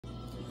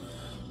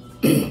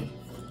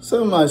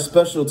Some of my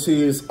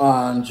specialties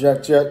on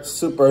Jack Jack,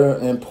 super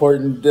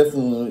important,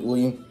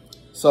 definitely.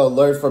 So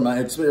learn from my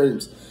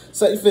experience.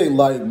 Same thing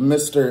like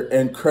Mr.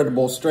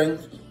 Incredible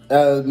Strength.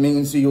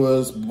 Means he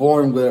was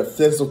born with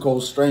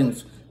physical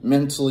strength,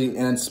 mentally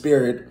and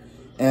spirit.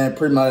 And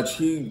pretty much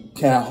he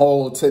can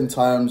hold 10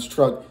 times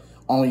truck,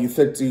 only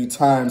 50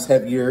 times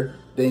heavier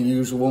than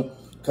usual.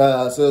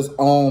 Because his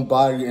own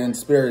body and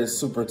spirit is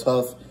super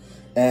tough.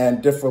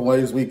 And different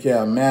ways we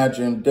can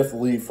imagine,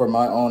 definitely from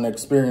my own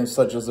experience,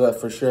 such as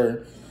that for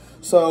sure.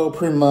 So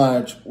pretty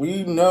much,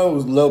 we know a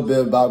little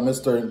bit about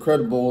Mr.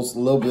 Incredible's, a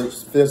little bit of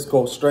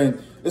physical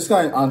strength. It's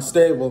kind of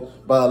unstable,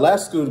 but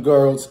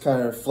Elastigirl's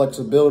kind of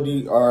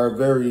flexibility are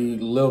very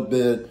little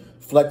bit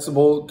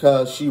flexible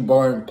because she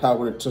born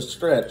power to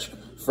stretch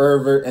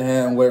further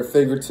and with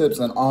fingertips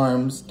and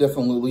arms,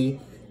 definitely,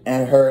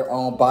 and her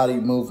own body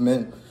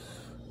movement.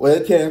 When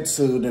it came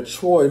to the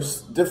choice,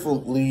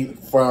 differently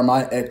from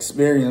my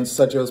experience,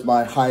 such as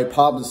my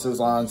hypothesis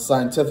on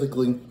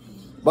scientifically,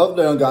 both of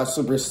them got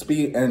super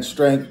speed and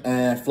strength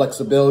and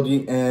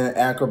flexibility and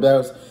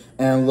acrobatics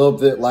and a little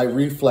bit like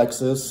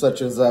reflexes,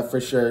 such as that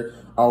for sure.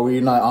 Are we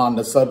not on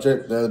the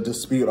subject, the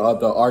dispute of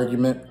the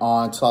argument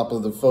on top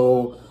of the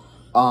full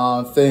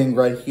thing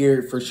right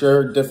here for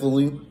sure,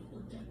 definitely.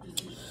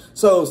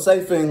 So,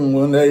 same thing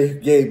when they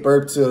gave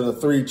birth to the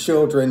 3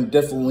 children,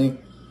 definitely.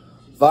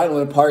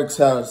 Violet Parks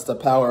has the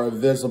power of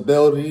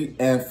visibility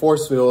and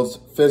force fields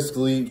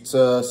physically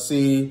to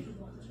see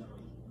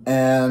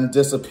and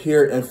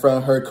disappear in front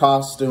of her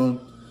costume.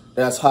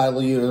 That's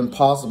highly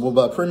impossible,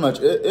 but pretty much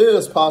it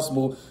is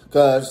possible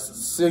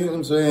because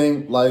seems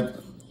like,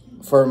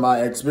 for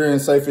my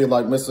experience, I feel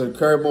like Mr.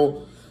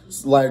 Kerbal,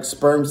 like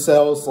sperm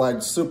cells,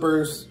 like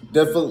supers,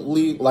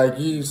 definitely, like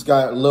he's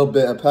got a little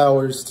bit of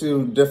powers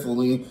too,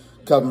 definitely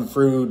coming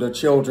through the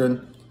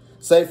children.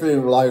 Same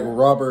thing like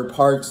Robert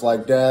Parks,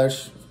 like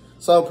Dash.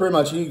 So pretty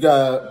much he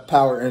got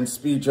power and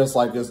speed just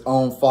like his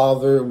own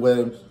father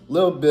with a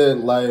little bit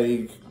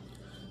like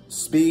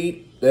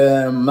speed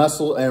and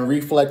muscle and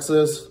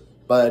reflexes.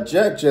 But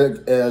Jack Jack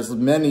is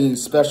many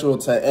special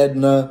to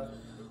Edna,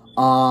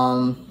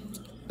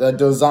 the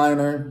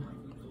designer.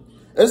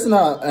 It's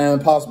not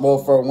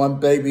impossible for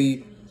one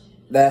baby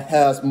that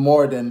has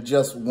more than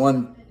just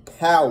one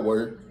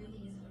power.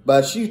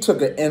 But she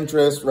took an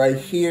interest right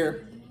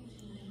here.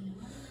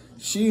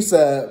 She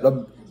said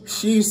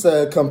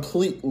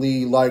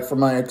completely, like from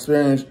my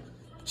experience,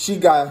 he's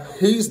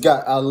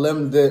got a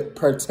limited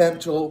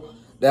potential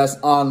that's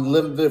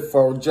unlimited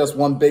for just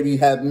one baby.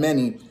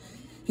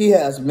 He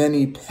has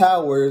many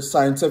powers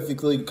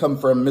scientifically come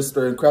from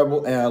Mr.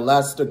 Incredible and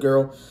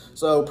Elastigirl.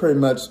 So pretty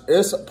much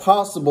it's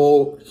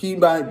possible he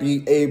might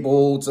be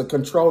able to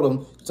control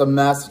them to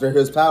master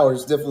his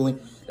powers, definitely.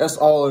 That's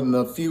all in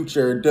the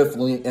future,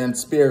 definitely, in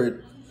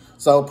spirit.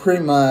 So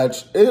pretty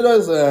much, it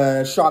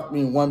doesn't shock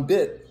me one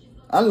bit.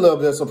 I'm a little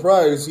bit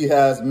surprised he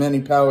has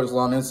many powers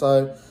on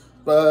inside.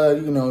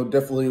 But, you know,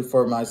 definitely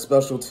for my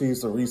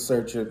specialties to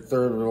research it,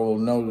 thorough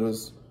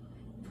notice.